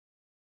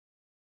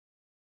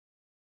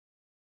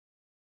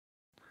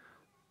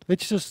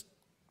Let's just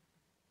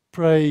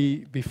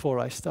pray before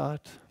I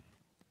start.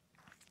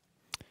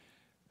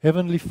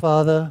 Heavenly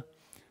Father,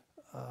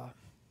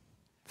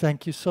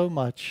 thank you so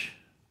much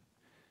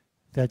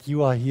that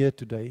you are here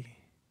today.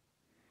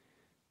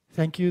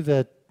 Thank you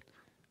that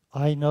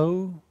I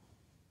know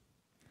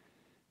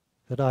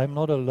that I'm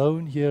not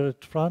alone here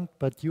at front,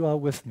 but you are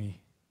with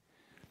me.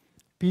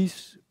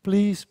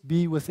 Please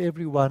be with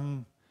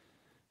everyone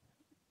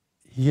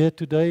here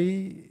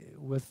today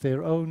with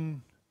their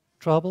own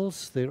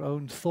troubles, their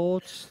own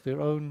thoughts,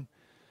 their own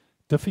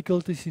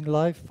difficulties in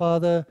life.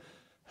 Father,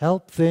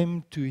 help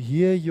them to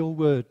hear your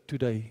word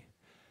today.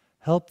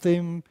 Help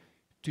them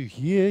to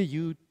hear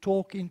you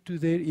talk into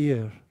their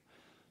ear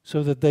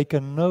so that they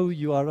can know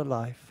you are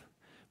alive.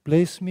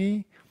 Bless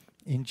me.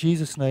 In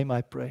Jesus' name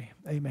I pray.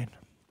 Amen.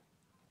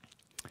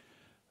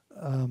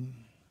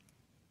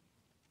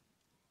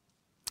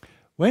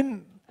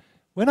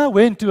 When I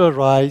went to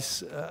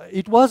Arise,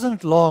 it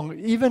wasn't long.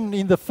 Even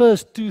in the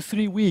first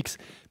 2-3 weeks,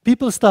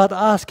 people start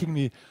asking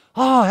me,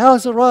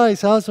 how's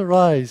Arise? How's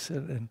Arise?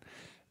 And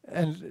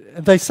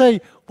they say,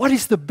 what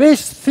is the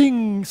best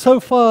thing so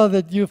far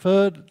that you've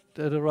heard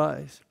at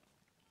Arise?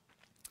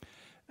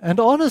 And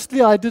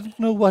honestly, I didn't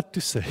know what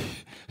to say.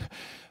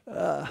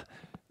 I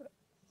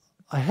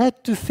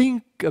had to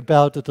think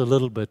about it a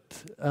little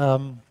bit.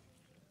 And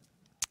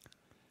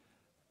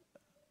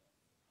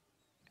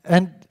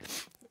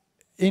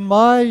in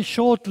my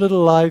short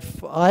little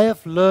life, I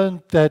have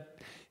learned that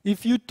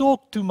if you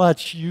talk too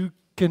much, you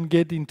can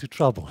get into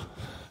trouble.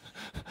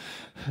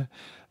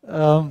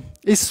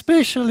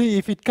 Especially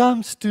if it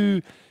comes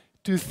to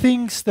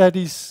things that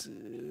is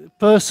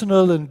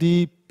personal and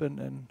deep.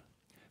 And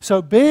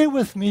so bear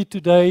with me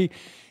today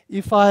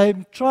if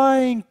I'm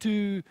trying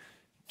to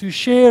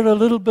share a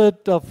little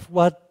bit of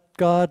what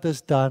God has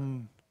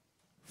done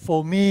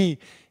for me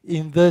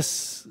in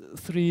this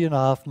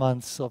 3.5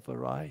 months of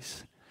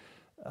Arise.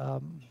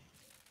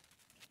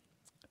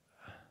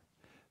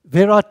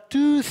 There are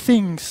 2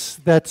 things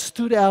that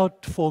stood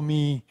out for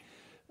me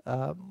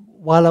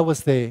while I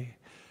was there.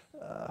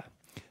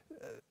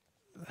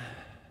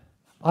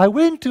 I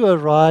went to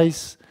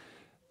Arise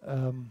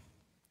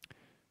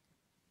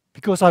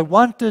because I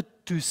wanted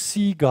to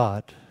see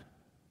God.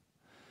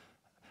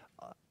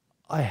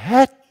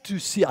 I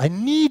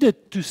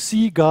needed to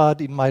see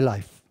God in my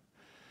life.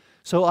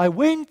 So I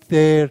went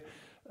there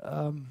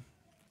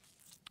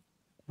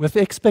with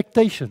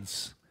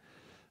expectations.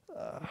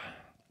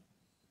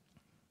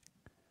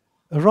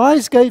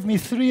 Arise gave me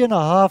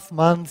 3.5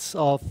 months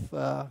of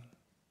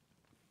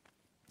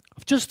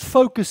just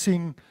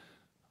focusing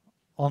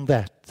on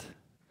that.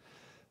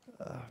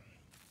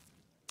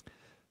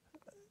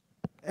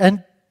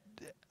 And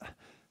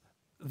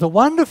the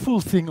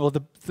wonderful thing, or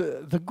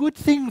the good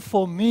thing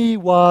for me,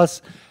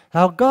 was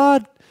how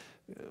God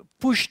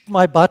pushed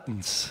my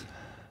buttons.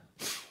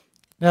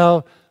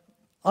 Now,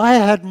 I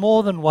had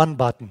more than one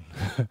button.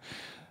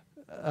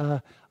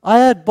 I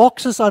had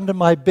boxes under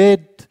my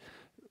bed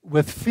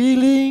with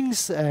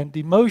feelings and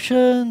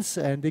emotions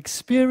and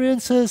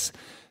experiences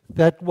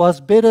that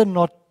was better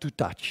not to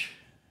touch.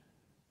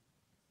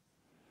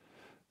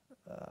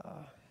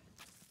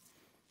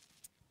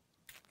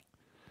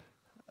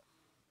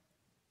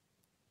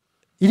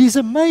 It is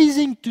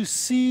amazing to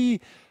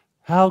see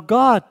how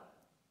God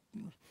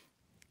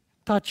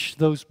touched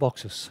those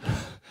boxes.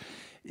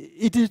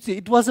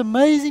 It was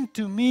amazing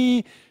to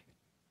me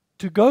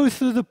to go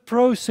through the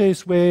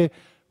process where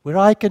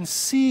I can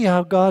see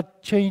how God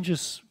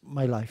changes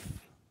my life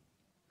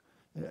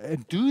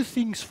and do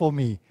things for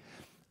me.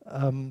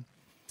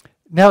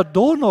 Now,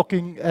 door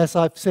knocking, as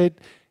I've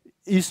said,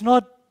 it's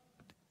not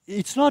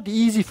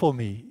easy for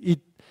me.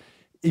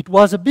 It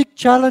was a big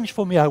challenge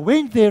for me. I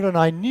went there and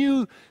I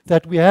knew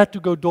that we had to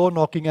go door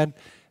knocking, and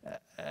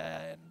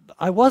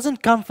I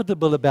wasn't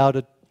comfortable about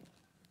it.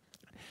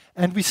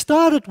 And we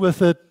started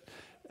with it,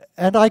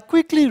 and I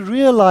quickly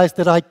realized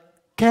that I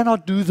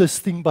cannot do this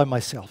thing by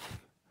myself.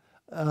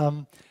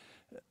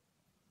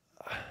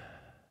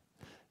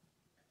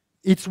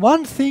 It's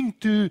one thing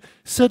to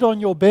sit on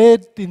your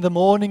bed in the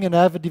morning and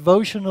have a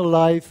devotional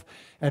life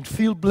and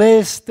feel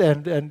blessed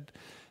and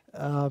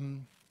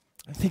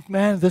think,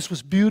 man, this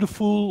was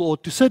beautiful, or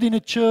to sit in a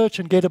church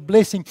and get a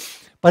blessing.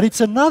 But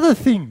it's another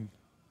thing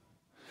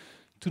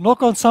to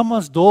knock on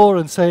someone's door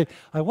and say,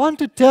 I want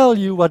to tell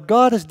you what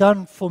God has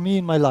done for me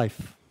in my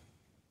life.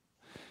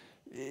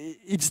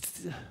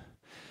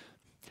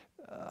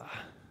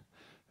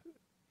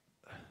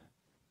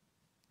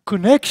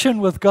 Connection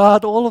with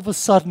God all of a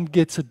sudden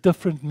gets a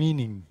different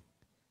meaning.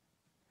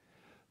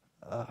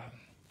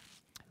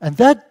 And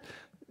that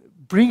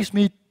brings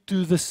me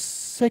to the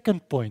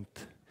second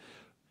point,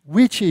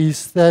 which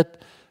is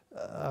that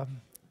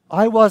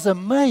I was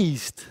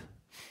amazed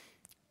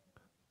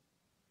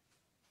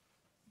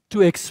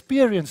to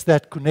experience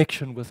that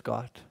connection with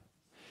God.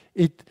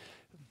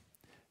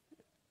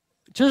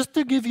 Just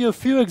to give you a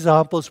few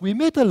examples, we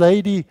met a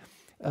lady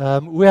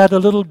who had a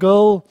little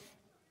girl,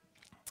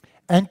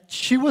 and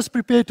she was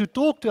prepared to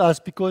talk to us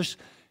because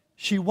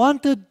she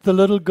wanted the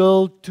little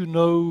girl to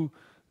know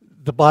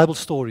the Bible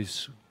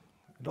stories.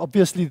 And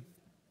obviously,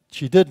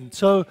 she didn't.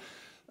 So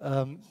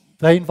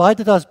they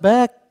invited us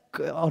back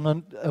on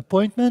an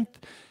appointment,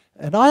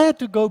 and I had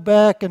to go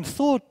back and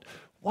thought,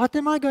 what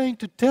am I going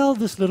to tell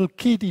this little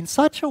kid in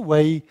such a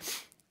way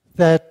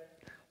that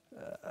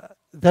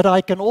that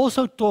I can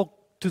also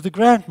talk to the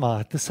grandma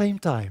at the same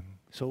time?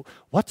 So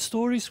what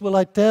stories will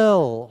I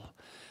tell?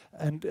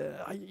 And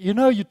you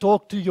know, you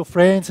talk to your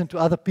friends and to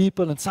other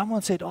people, and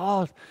someone said,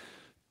 oh,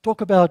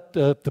 talk about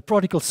the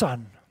prodigal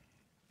son.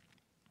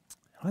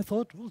 I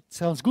thought, well, it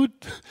sounds good.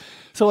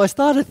 So I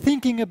started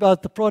thinking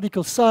about the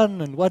prodigal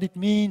son and what it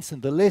means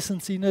and the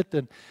lessons in it.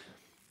 And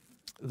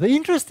the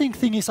interesting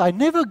thing is I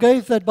never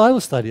gave that Bible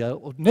study. I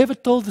never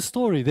told the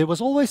story. There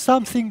was always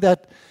something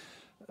that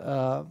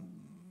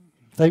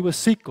they were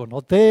sick or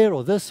not there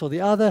or this or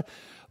the other.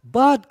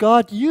 But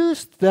God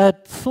used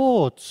that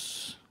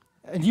thoughts,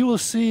 and you will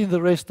see in the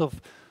rest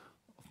of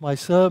my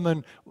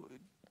sermon,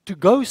 to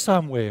go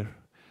somewhere.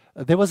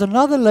 There was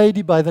another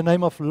lady by the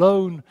name of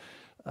Lone.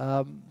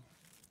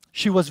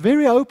 She was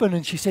very open,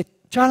 and she said,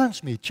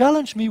 challenge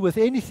me with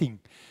anything.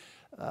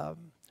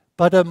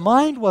 But her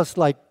mind was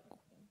like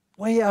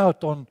way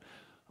out on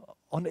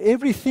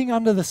everything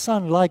under the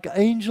sun, like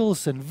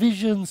angels and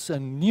visions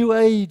and New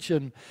Age.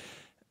 And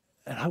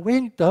I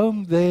went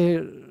home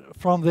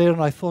from there,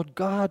 and I thought,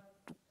 God,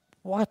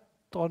 what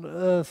on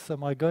earth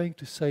am I going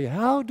to say?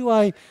 How do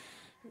I...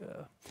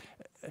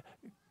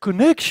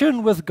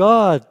 connection with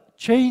God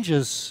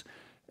changes,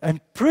 and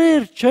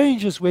prayer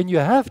changes when you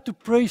have to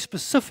pray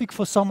specific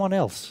for someone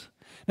else.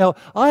 Now,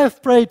 I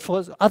have prayed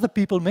for other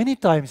people many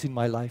times in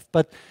my life,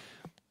 but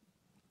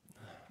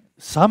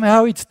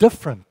somehow it's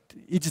different.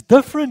 It's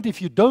different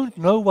if you don't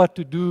know what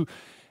to do,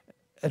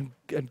 and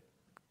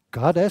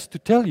God has to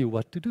tell you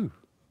what to do.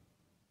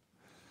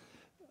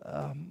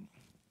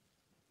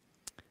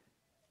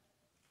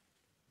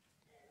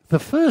 The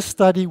first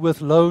study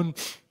with Lone,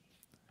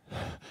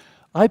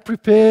 I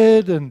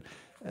prepared,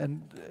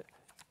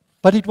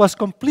 but it was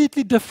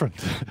completely different.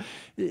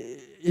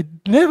 It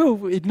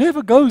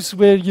never goes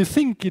where you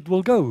think it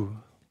will go.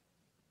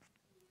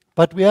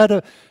 But we had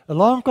a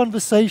long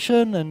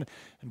conversation, and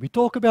we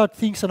talked about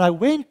things, and I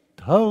went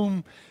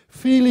home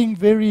feeling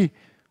very,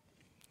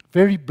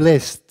 very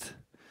blessed.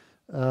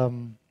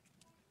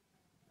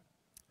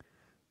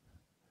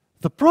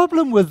 The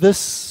problem with this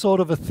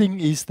sort of a thing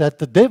is that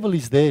the devil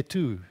is there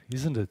too,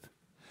 isn't it?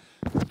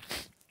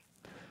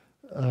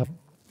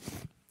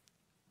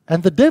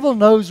 And the devil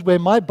knows where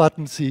my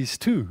buttons is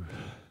too.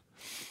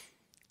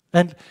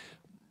 And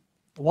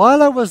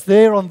while I was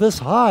there on this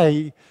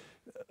high,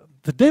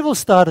 the devil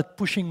started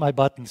pushing my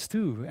buttons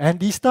too. And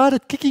he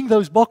started kicking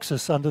those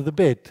boxes under the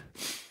bed.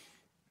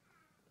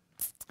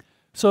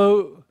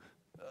 So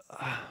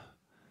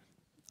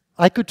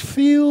I could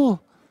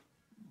feel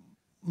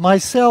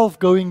myself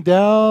going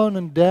down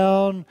and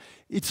down.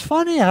 It's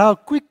funny how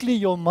quickly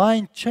your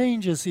mind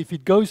changes if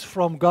it goes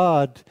from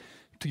God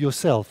to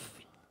yourself.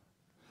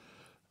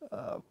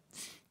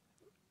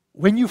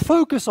 When you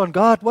focus on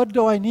God, what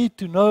do I need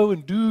to know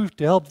and do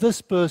to help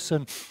this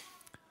person?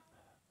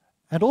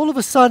 And all of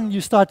a sudden you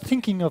start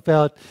thinking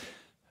about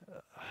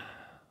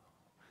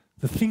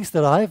the things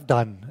that I've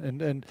done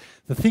and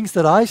the things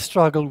that I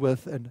struggle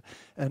with, and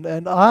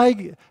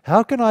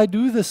how can I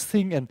do this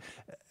thing?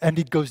 And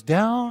it goes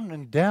down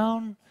and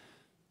down.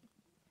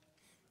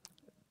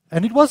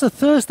 And it was a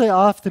Thursday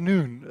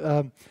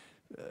afternoon.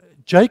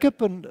 Jacob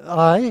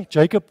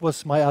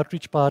was my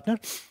outreach partner.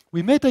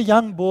 We met a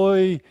young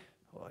boy.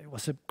 He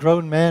was a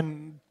grown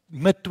man,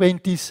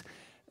 mid-20s,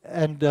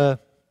 and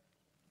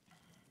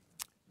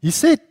he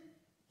said,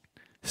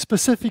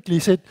 specifically, he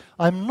said,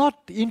 I'm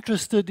not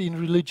interested in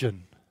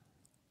religion.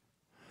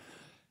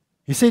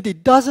 He said,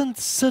 it doesn't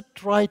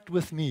sit right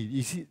with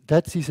me.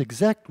 That's his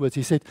exact words.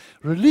 He said,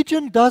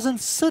 religion doesn't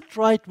sit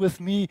right with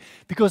me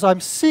because I'm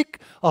sick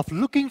of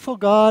looking for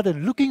God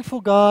and looking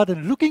for God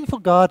and looking for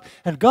God,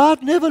 and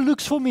God never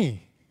looks for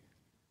me.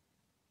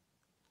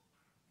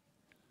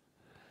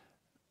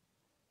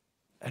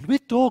 And we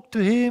talked to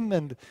him,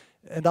 and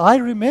I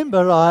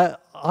remember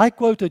I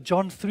quoted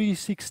John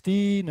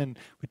 3:16, and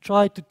we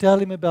tried to tell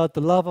him about the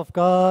love of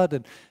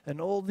God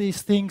and all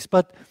these things.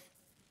 But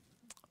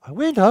I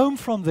went home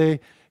from there.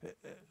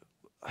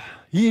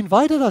 He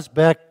invited us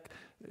back,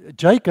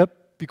 Jacob,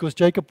 because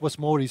Jacob was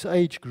more his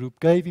age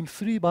group, gave him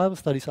 3 Bible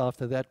studies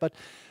after that. But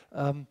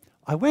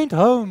I went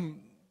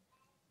home,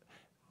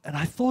 and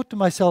I thought to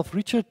myself,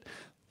 Richard,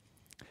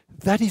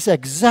 that is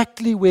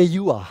exactly where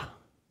you are.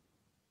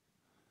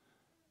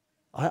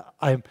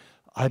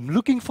 I'm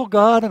looking for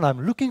God, and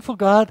I'm looking for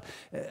God.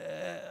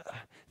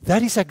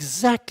 That is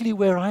exactly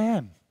where I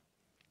am.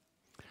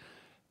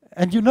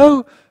 And you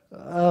know,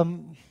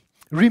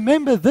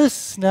 remember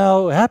this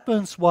now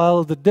happens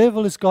while the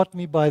devil has got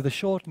me by the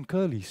short and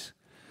curlies.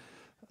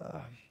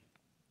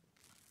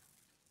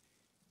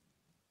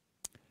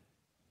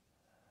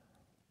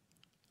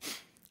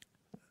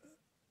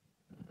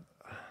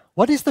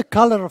 What is the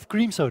color of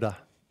cream soda?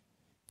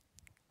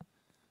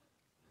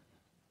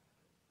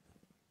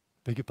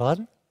 Beg your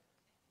pardon?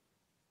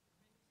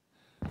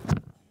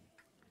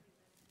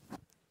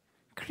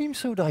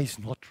 cream soda is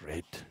not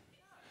red.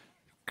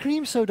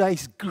 Cream soda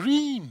is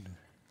green.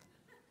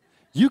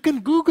 You can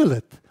Google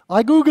it.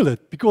 I Google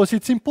it because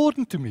it's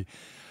important to me.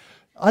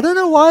 I don't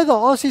know why the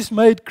Aussies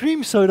made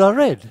cream soda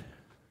red.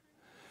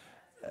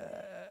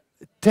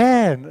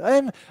 Tan.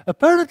 And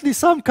apparently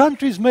some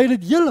countries made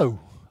it yellow.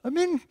 I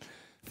mean,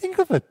 think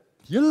of it.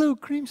 Yellow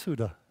cream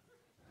soda.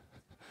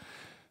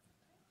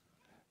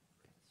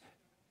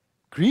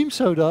 Cream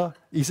soda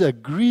is a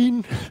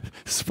green,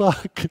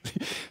 sparkly,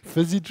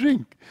 fizzy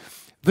drink.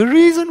 The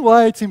reason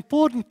why it's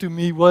important to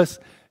me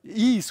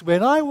is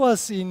when I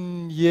was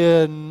in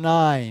year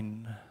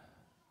 9,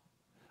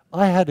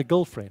 I had a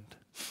girlfriend.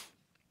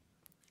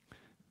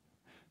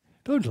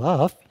 Don't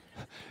laugh.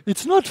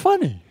 It's not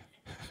funny.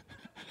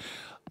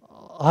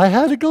 I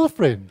had a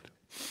girlfriend.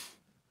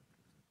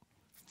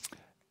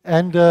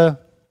 And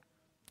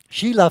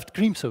she loved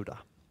cream soda.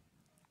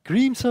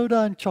 Cream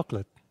soda and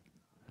chocolate.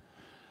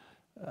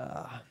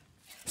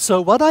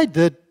 So what I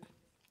did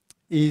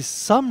is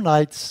some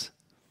nights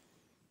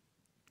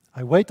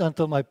I wait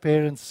until my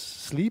parents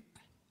sleep,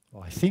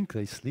 or I think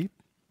they sleep.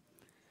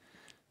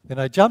 Then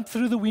I jump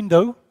through the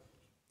window.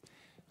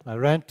 I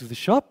ran to the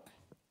shop.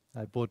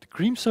 I bought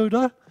cream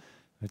soda,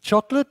 a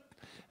chocolate,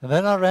 and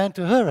then I ran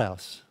to her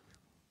house.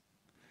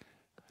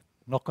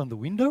 Knock on the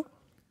window.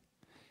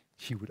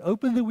 She would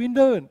open the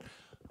window and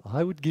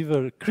I would give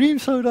her cream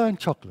soda and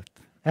chocolate.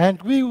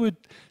 And we would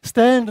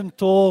stand and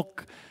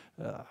talk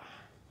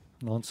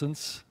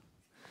nonsense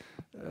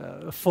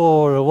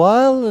for a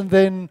while, and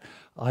then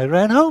I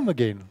ran home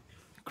again,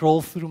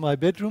 crawled through my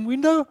bedroom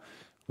window,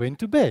 went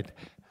to bed,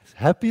 as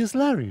happy as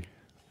Larry,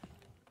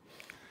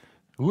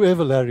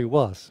 whoever Larry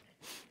was.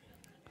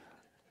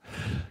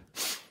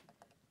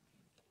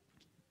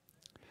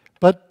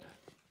 But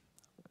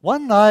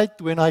one night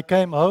when I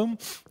came home,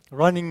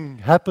 running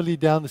happily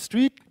down the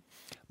street,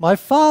 my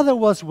father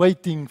was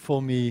waiting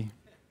for me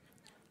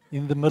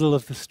in the middle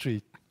of the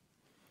street.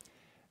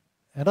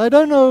 And I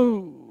don't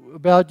know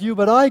about you,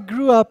 but I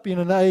grew up in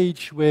an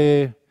age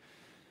where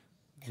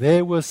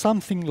there was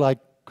something like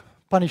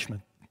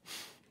punishment.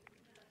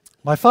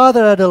 My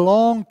father had a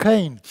long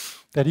cane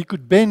that he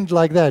could bend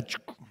like that.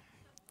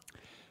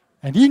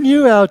 And he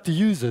knew how to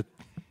use it.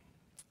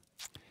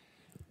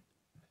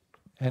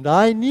 And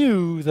I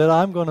knew that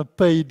I'm going to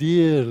pay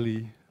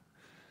dearly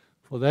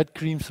for that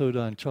cream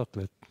soda and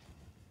chocolate.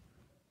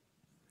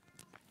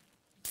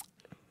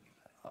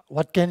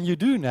 What can you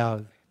do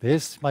now?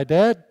 There's my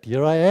dad,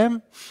 here I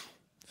am.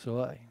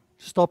 So I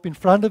stop in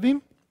front of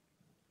him,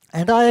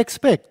 and I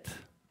expect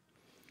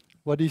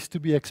what is to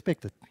be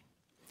expected.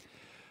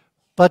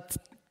 But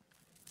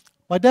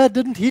my dad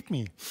didn't hit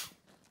me.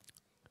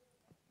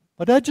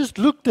 My dad just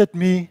looked at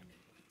me,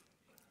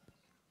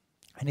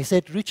 and he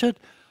said, "Richard,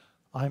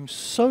 I'm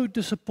so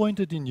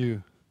disappointed in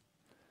you.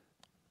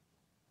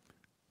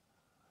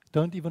 I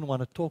don't even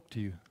want to talk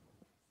to you."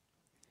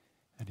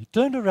 And he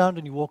turned around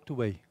and he walked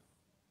away.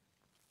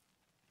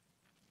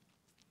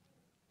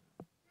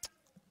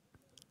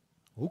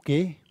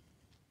 Okay.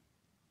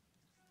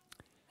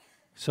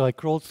 So I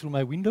crawled through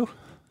my window.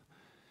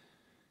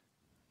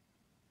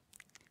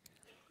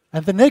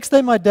 And the next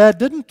day my dad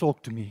didn't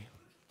talk to me.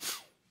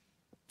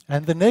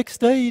 And the next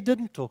day he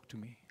didn't talk to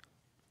me.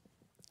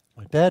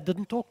 My dad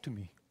didn't talk to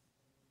me.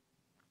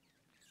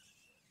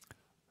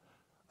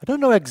 I don't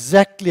know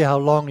exactly how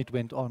long it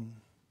went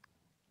on,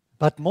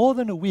 but more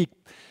than a week.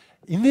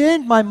 In the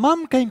end, my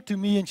mom came to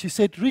me and she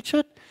said,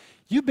 "Richard,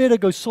 you better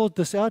go sort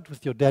this out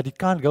with your dad. It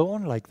can't go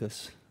on like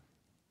this."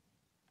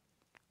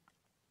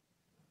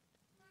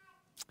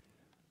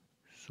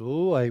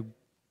 So I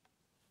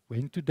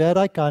went to Dad.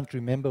 I can't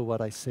remember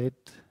what I said.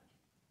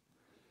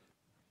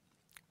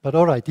 But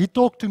all right, he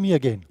talked to me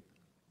again.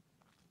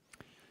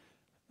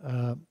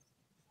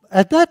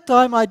 At that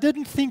time, I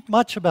didn't think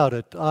much about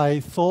it. I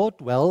thought,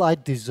 well, I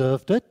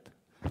deserved it.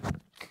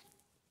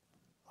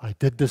 I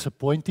did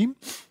disappoint him.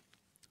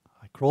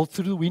 I crawled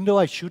through the window.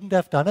 I shouldn't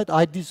have done it.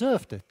 I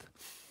deserved it.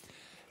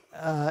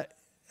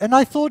 And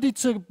I thought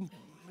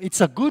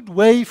it's a good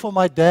way for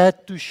my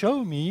dad to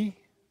show me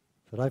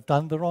that I've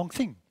done the wrong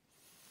thing.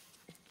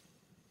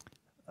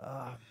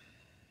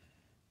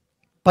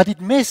 But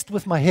it messed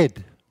with my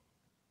head.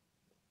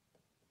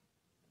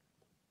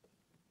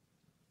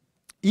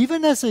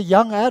 Even as a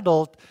young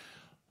adult,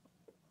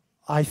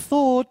 I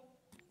thought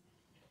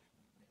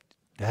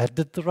Dad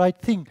did the right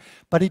thing.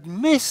 But it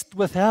messed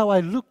with how I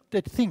looked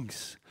at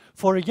things.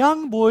 For a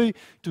young boy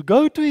to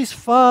go to his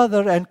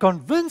father and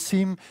convince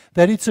him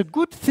that it's a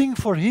good thing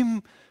for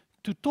him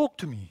to talk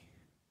to me.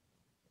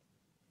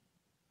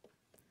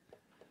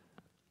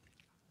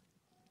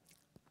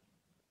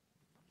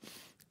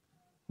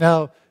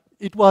 Now,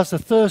 it was a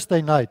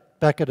Thursday night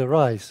back at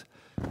Arise.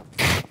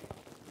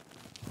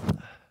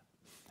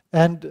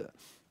 And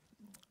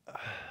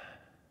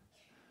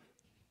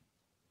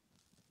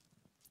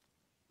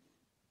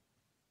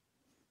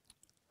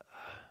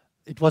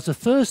it was a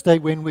Thursday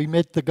when we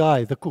met the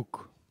guy, the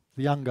cook,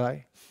 the young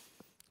guy.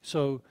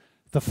 So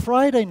the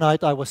Friday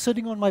night, I was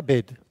sitting on my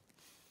bed.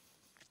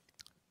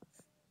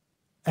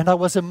 And I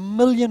was a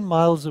million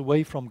miles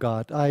away from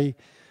God. The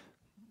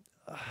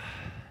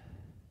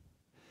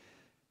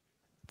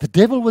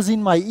devil was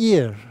in my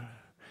ear.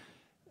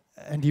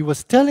 And he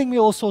was telling me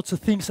all sorts of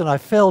things, and I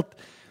felt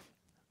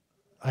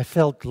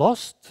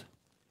lost.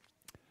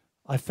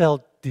 I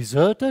felt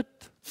deserted.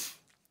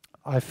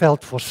 I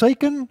felt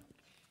forsaken.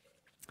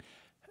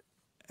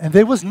 And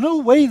there was no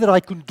way that I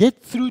could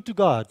get through to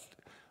God.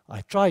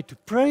 I tried to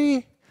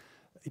pray.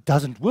 It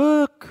doesn't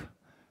work.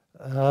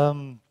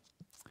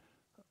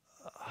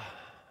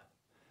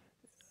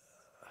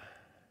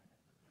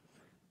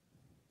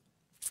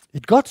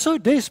 It got so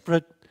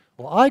desperate,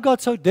 or I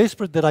got so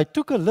desperate that I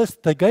took a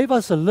list. They gave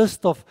us a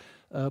list of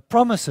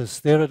promises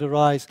there at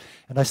Arise,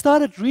 and I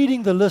started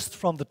reading the list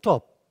from the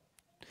top,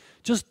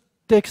 just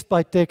text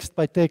by text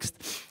by text.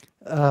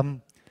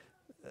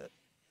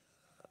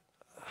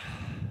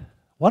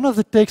 One of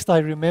the texts I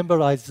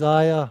remember,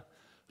 Isaiah,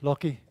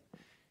 Lockie,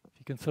 if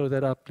you can throw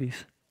that up,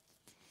 please.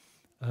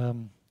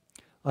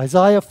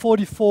 Isaiah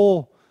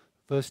 44,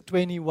 verse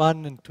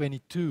 21 and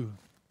 22.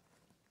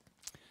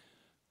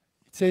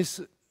 It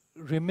says,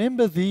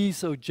 "Remember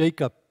these, O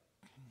Jacob."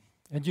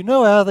 And you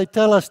know how they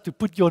tell us to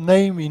put your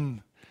name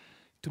in,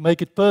 to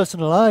make it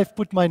personal. I've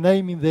put my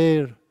name in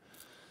there.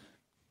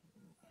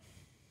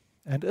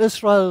 "And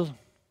Israel,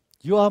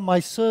 you are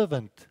my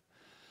servant.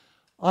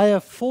 I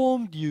have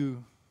formed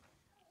you.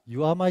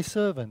 You are my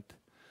servant.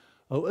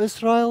 O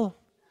Israel,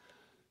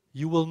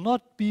 you will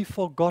not be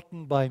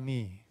forgotten by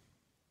me.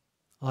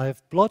 I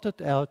have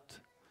blotted out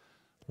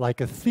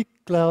like a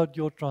thick cloud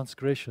your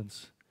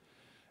transgressions,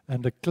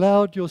 and a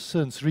cloud your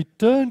sins.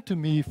 Return to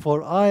me,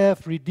 for I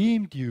have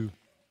redeemed you."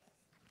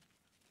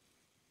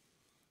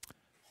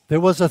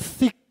 There was a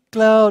thick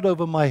cloud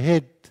over my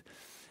head,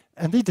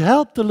 and it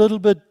helped a little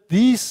bit,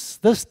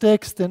 this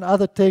text and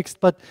other texts,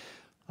 but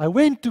I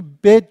went to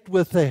bed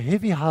with a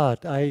heavy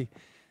heart.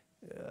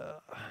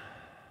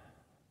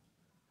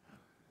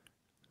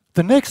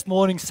 The next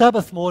morning,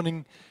 Sabbath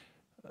morning,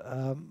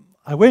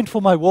 I went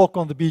for my walk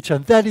on the beach,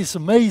 and that is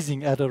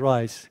amazing at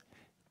Arise.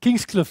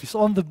 Kingscliff is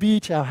on the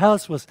beach. Our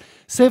house was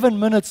 7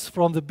 minutes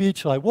from the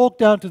beach. So I walked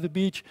down to the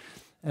beach,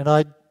 and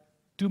I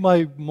do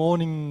my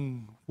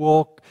morning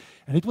walk,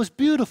 and it was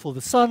beautiful.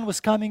 The sun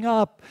was coming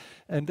up,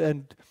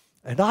 and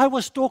I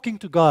was talking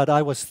to God.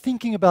 I was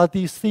thinking about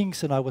these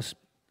things, and I was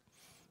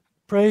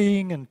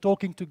praying and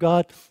talking to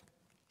God.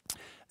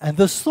 And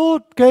this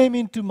thought came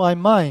into my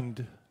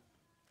mind.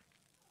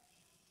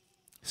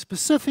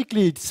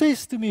 Specifically, it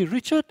says to me,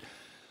 "Richard,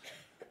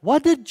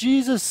 what did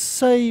Jesus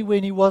say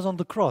when he was on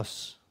the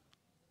cross?"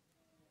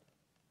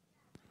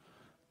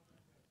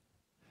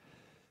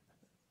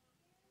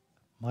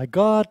 My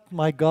God,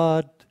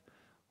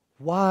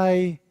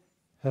 why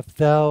have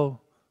thou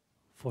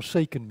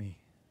forsaken me?"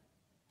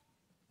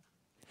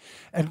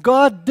 And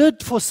God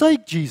did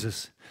forsake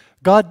Jesus.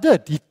 God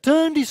did. He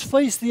turned his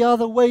face the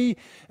other way,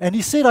 and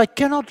he said, "I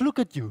cannot look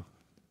at you."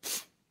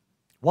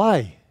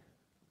 Why?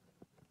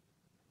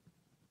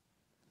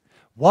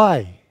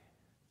 Why?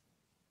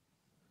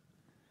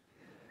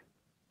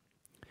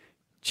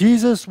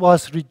 Jesus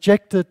was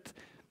rejected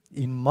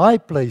in my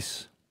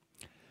place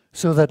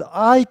so that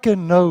I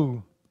can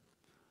know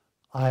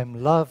I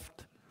am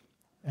loved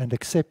and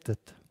accepted.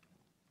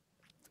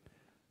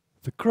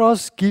 The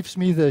cross gives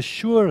me the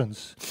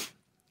assurance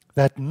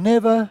that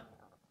never,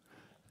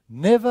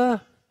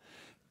 ever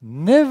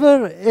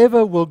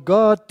will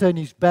God turn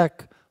his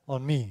back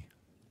on me.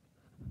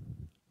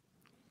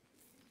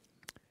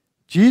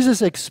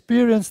 Jesus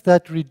experienced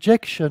that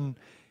rejection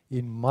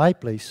in my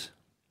place.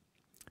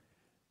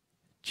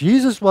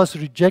 Jesus was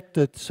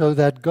rejected so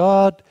that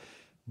God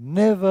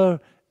never,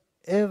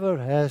 ever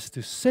has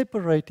to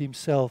separate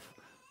himself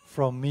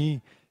from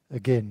me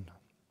again.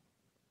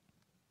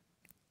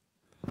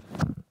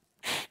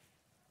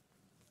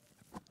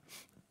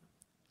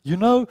 You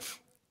know,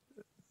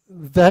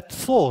 that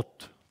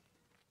thought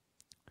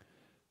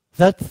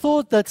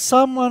that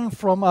someone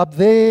from up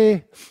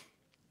there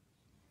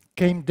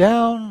came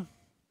down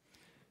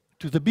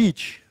to the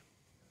beach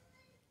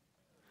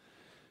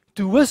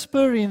to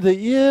whisper in the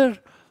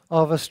ear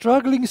of a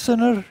struggling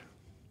sinner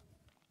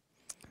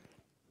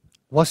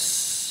was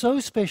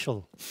so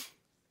special.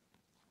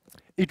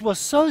 It was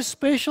so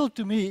special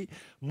to me,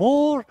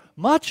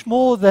 much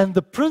more than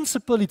the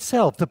principle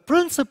itself. The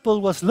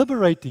principle was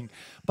liberating,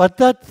 but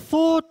that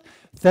thought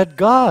that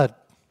God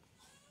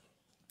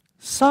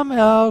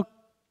somehow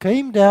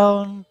came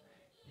down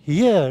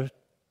here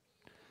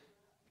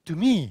to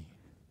me,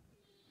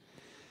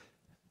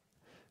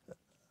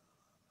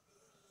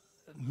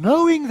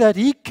 knowing that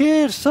he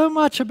cares so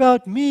much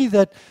about me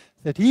that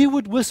he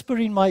would whisper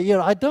in my ear.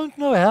 I don't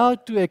know how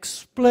to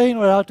explain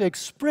or how to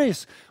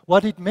express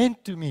what it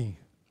meant to me.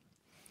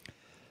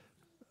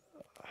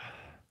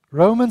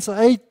 Romans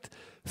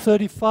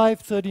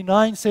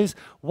 8:35-39 says,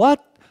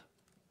 "What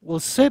will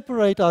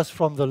separate us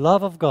from the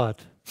love of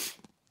God?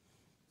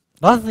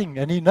 Nothing."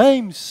 And he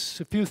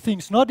names a few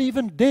things. Not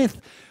even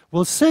death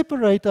will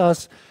separate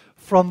us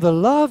from the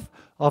love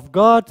of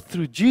God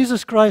through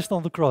Jesus Christ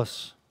on the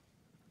cross.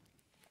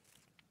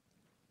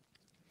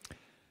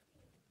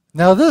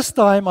 Now this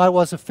time I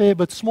was a fair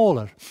bit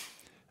smaller.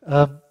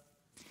 I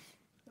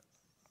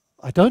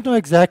don't know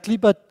exactly,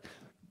 but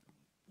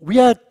we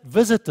had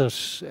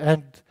visitors,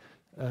 and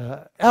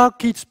our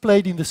kids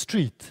played in the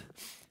street.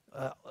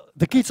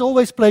 The kids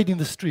always played in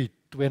the street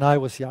when I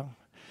was young.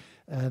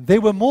 And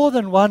there were more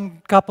than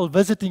one couple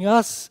visiting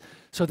us,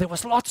 so there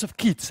was lots of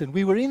kids, and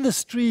we were in the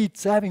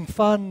streets having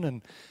fun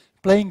and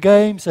playing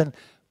games, and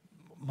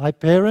my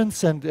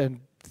parents and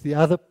the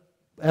other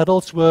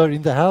adults were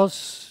in the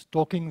house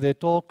talking their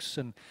talks,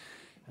 and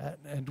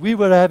we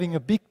were having a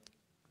big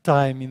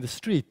time in the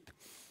street.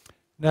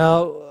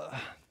 Now,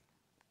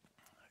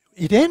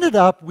 it ended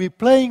up we're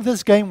playing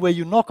this game where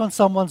you knock on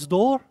someone's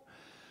door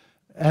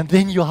and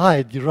then you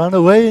hide. You run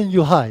away and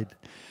you hide.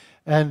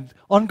 And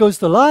on goes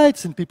the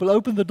lights and people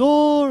open the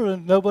door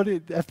and nobody...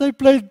 do they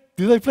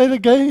play the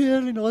game here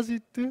in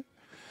Aussie too?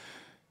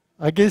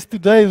 I guess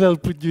today they'll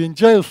put you in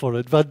jail for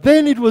it. But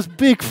then it was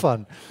big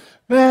fun.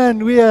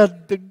 Man, we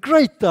had a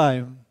great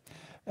time.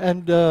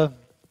 And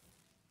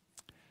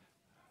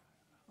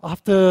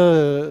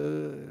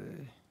after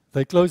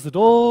they close the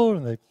door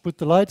and they put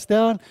the lights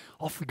down,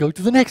 off we go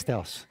to the next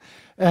house.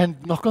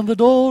 And knock on the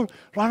door,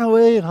 run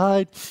away and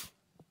hide.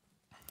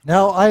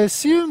 Now, I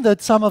assume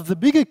that some of the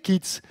bigger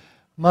kids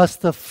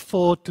must have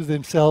thought to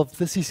themselves,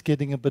 this is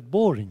getting a bit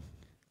boring.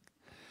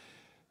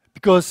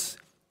 Because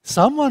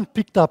someone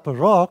picked up a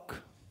rock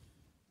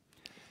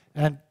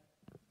and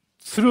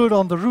threw it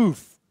on the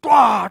roof.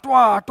 Dwah,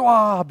 dwah,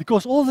 dwah,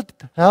 because all the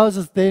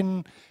houses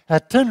then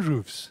had tin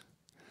roofs.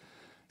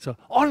 So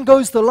on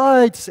goes the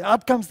lights,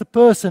 out comes the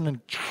person,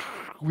 and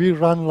we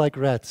run like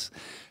rats.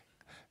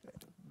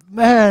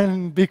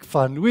 Man, big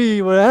fun.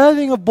 We were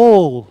having a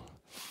ball.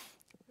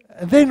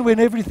 And then when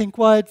everything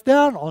quiets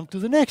down, on to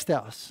the next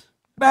house.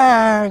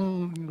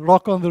 Bang!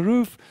 Rock on the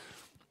roof.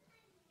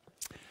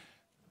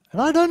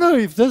 And I don't know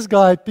if this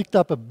guy picked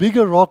up a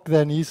bigger rock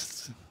than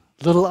his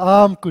little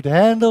arm could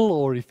handle,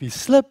 or if he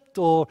slipped,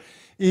 or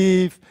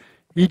if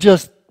he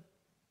just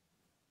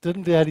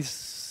didn't have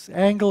his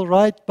angle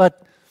right,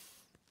 but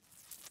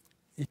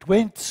it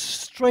went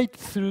straight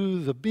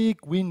through the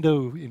big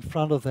window in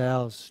front of the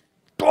house.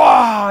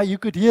 Dwah! You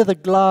could hear the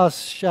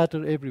glass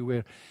shatter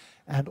everywhere.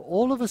 And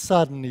all of a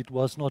sudden, it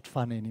was not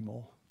fun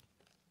anymore.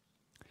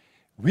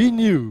 We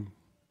knew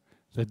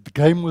that the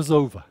game was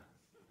over.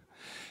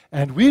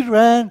 And we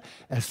ran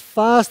as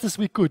fast as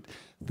we could.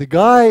 The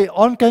guy,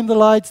 on came the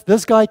lights,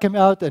 this guy came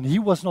out, and he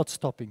was not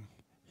stopping.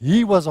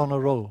 He was on a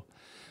roll.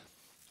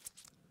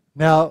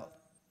 Now,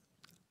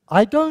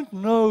 I don't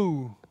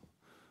know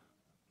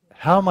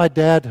how my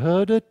dad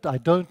heard it. I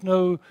don't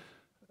know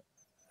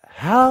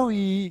how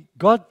he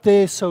got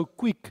there so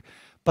quick.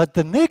 But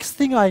the next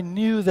thing I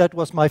knew that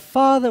was my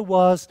father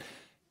was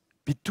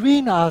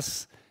between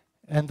us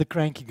and the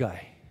cranky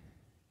guy.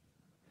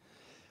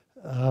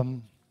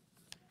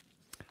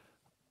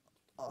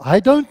 I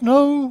don't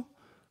know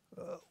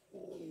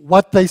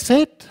what they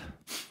said.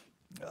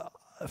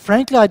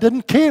 Frankly, I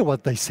didn't care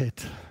what they said.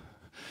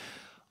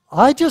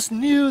 I just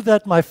knew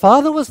that my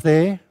father was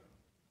there,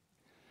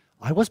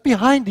 I was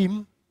behind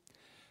him,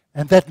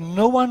 and that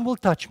no one will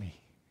touch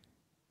me.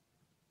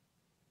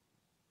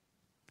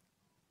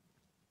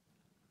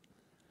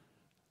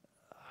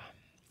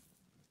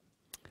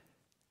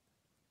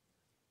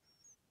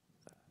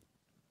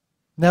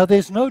 Now,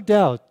 there's no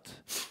doubt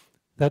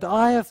that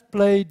I have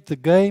played the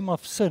game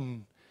of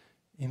sin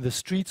in the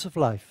streets of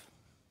life.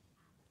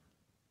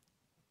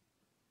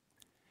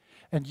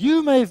 And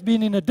you may have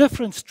been in a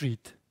different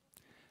street,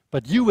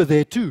 but you were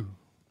there too.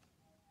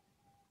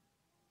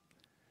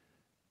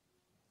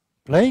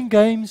 Playing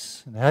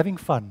games and having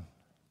fun.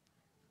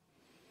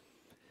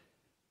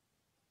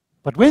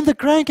 But when the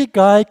cranky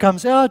guy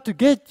comes out to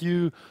get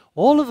you,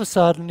 all of a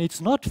sudden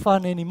it's not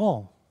fun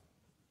anymore.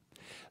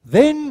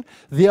 Then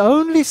the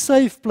only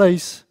safe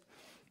place,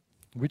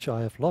 which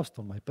I have lost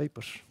on my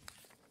papers,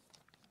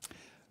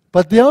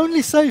 but the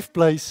only safe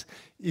place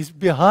is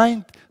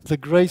behind the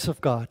grace of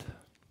God.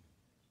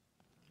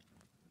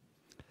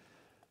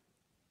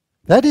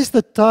 That is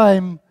the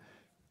time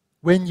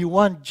when you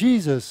want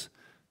Jesus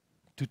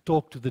to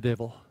talk to the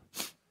devil.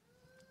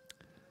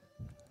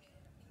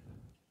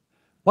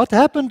 What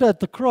happened at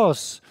the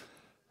cross,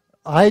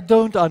 I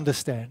don't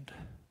understand.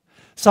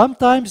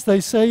 Sometimes they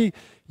say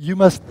you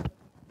must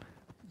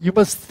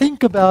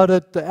think about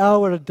it an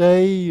hour a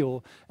day,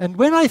 and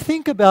when I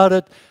think about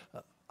it,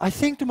 I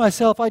think to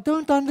myself, I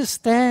don't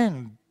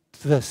understand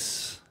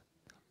this,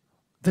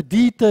 the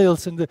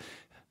details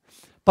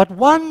but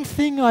one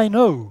thing I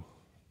know,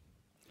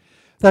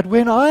 that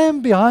when I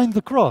am behind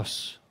the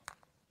cross,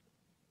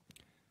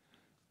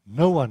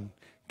 no one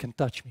can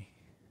touch me.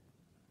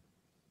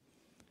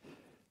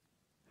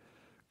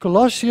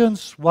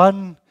 Colossians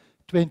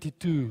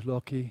 1:22,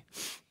 Lockie.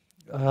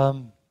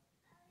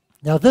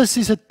 Now this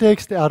is a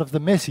text out of the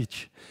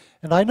Message.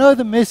 And I know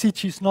the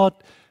Message is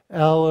not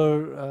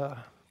our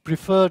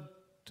preferred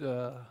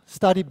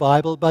study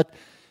Bible, but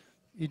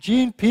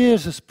Eugene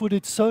Pearce has put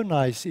it so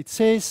nice. It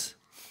says,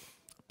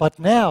 but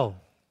now,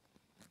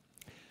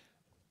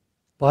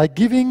 by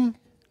giving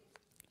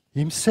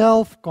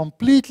himself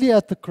completely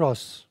at the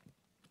cross,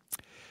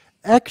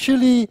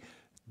 actually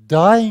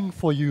dying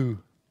for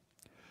you.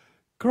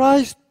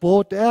 Christ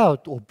brought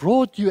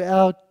you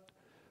out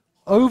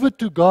over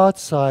to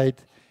God's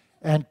side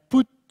and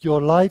put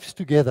your lives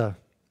together.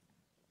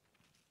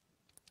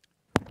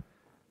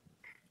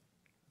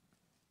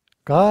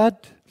 God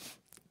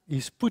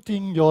is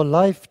putting your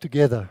life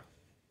together,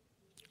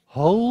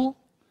 whole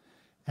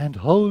and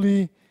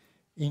holy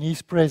in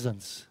His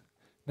presence.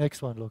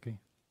 Next one, looking.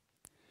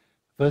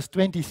 Verse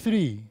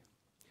 23.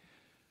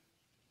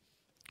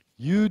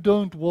 You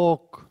don't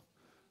walk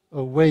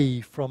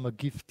away from a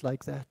gift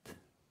like that.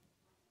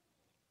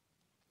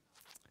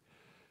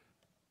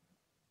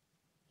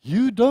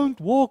 You don't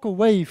walk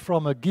away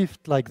from a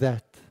gift like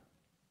that.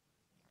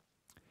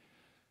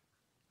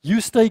 You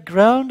stay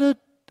grounded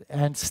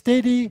and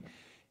steady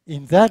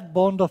in that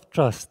bond of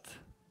trust,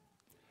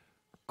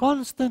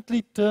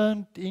 constantly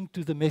turned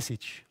into the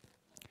message,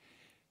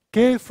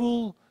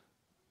 careful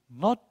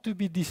not to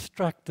be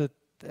distracted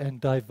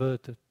and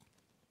diverted.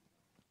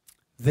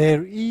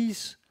 There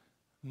is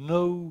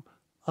no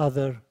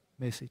other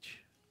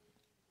message.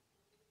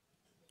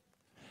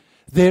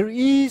 There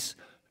is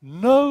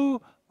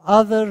no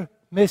other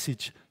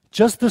message,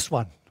 just this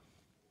one.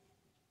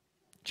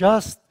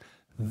 Just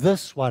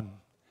this one.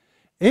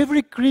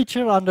 Every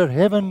creature under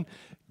heaven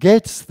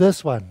gets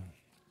this one.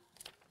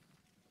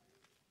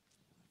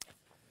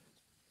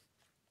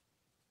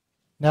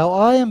 Now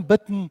I am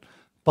bitten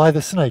by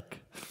the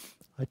snake.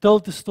 I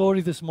told the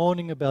story this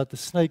morning about the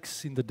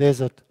snakes in the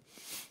desert.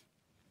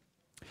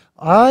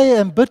 I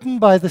am bitten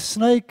by the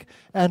snake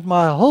and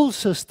my whole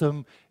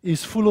system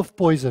is full of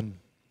poison.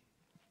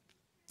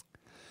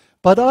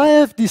 But I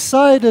have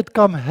decided,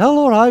 come hell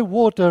or high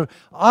water,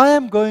 I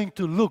am going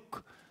to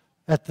look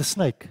at the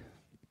snake.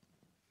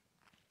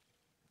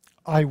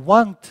 I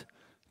want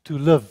to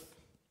live.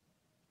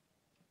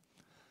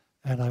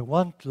 And I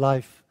want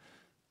life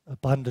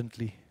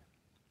abundantly.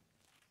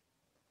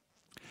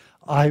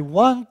 I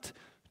want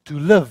to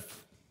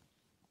live.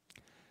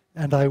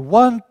 And I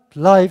want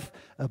life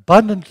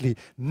abundantly.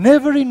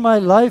 Never in my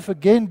life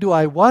again do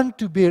I want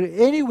to be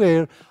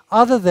anywhere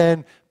other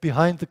than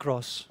behind the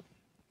cross.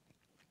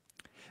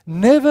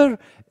 Never,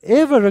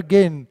 ever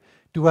again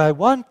do I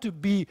want to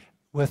be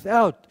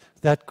without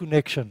that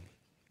connection.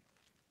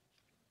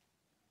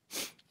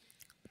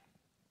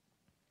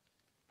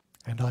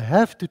 And I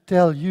have to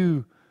tell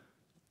you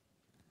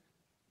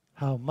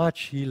how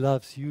much He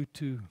loves you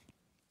too.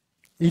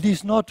 It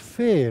is not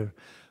fair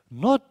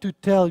not to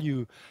tell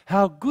you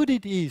how good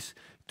it is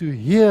to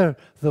hear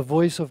the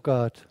voice of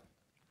God.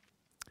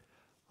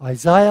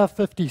 Isaiah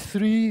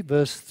 53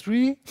 verse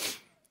 3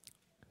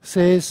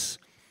 says,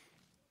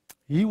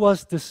 He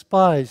was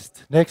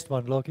despised. Next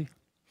one, Lockie.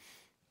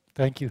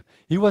 Thank you.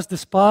 He was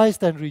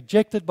despised and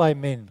rejected by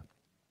men,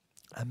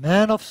 a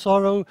man of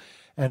sorrow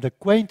and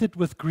acquainted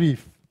with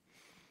grief.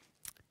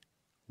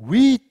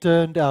 We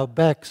turned our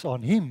backs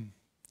on Him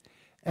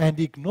and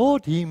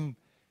ignored Him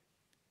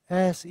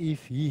as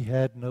if He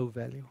had no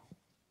value.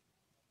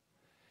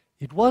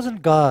 It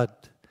wasn't God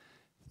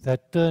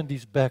that turned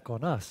His back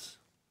on us.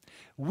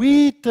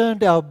 We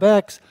turned our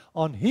backs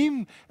on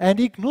Him and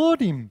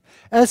ignored Him,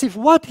 as if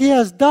what He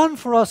has done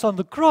for us on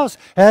the cross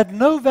had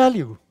no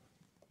value.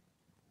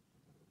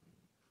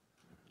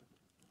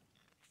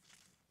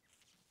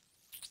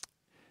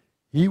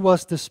 He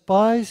was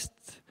despised,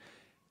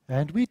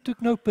 and we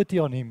took no pity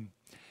on Him.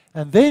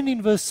 And then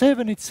in verse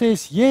 7 it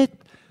says, yet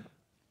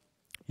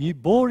He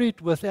bore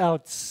it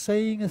without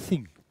saying a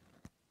thing.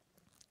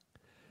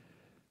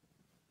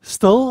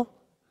 Still,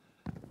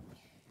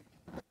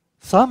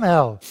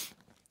 somehow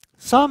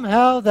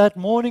that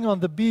morning on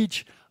the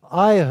beach,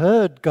 I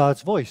heard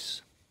God's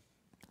voice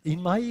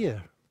in my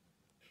ear.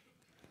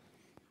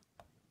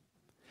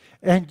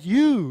 And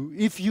you,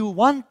 if you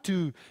want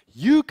to,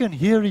 you can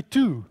hear it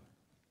too.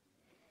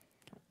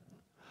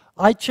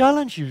 I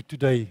challenge you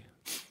today.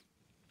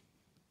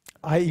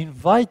 I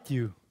invite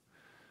you.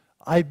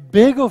 I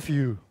beg of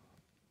you.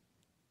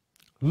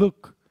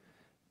 Look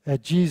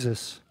at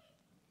Jesus.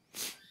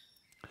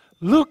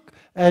 Look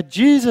at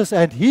Jesus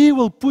and He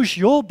will push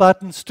your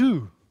buttons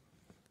too.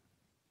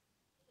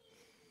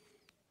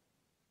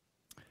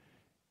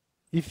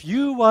 If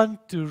you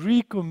want to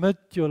recommit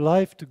your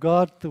life to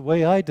God the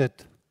way I did,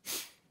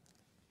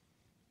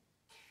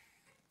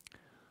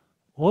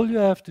 all you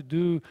have to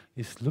do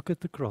is look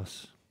at the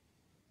cross.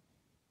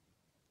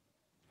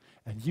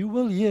 And you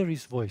will hear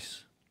His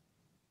voice.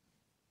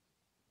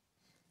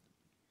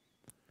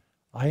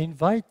 I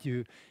invite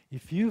you,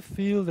 if you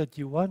feel that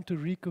you want to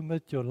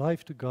recommit your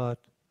life to God,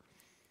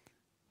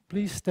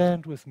 please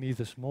stand with me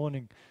this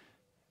morning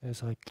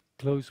as I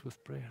close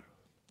with prayer.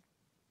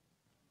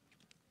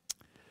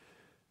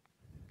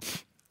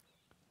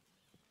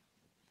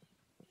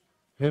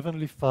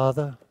 Heavenly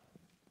Father,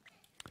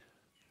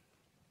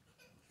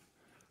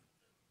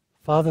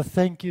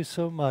 thank you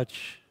so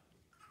much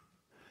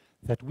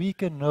that we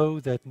can know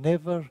that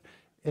never,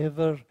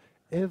 ever,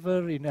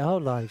 ever in our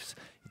lives,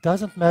 it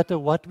doesn't matter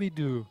what we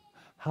do,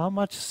 how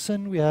much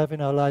sin we have in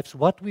our lives,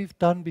 what we've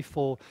done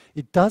before.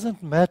 It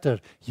doesn't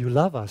matter. You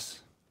love us.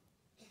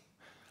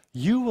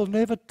 You will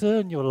never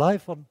turn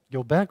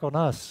your back on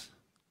us.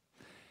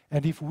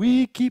 And if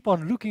we keep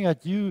on looking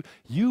at you,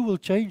 you will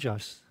change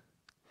us.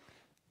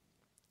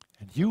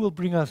 And you will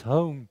bring us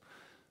home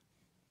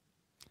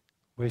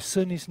where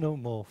sin is no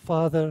more.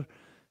 Father,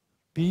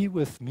 be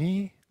with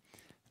me,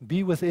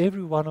 be with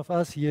every one of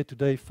us here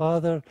today.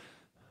 Father,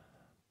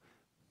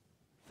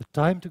 the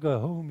time to go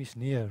home is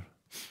near.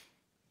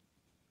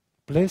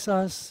 Bless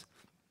us,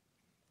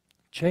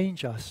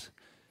 change us,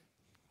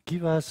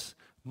 give us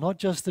not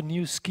just a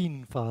new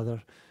skin,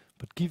 Father,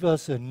 but give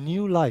us a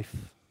new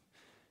life,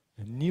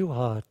 a new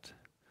heart.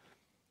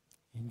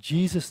 In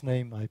Jesus'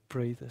 name I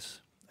pray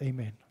this.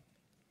 Amen.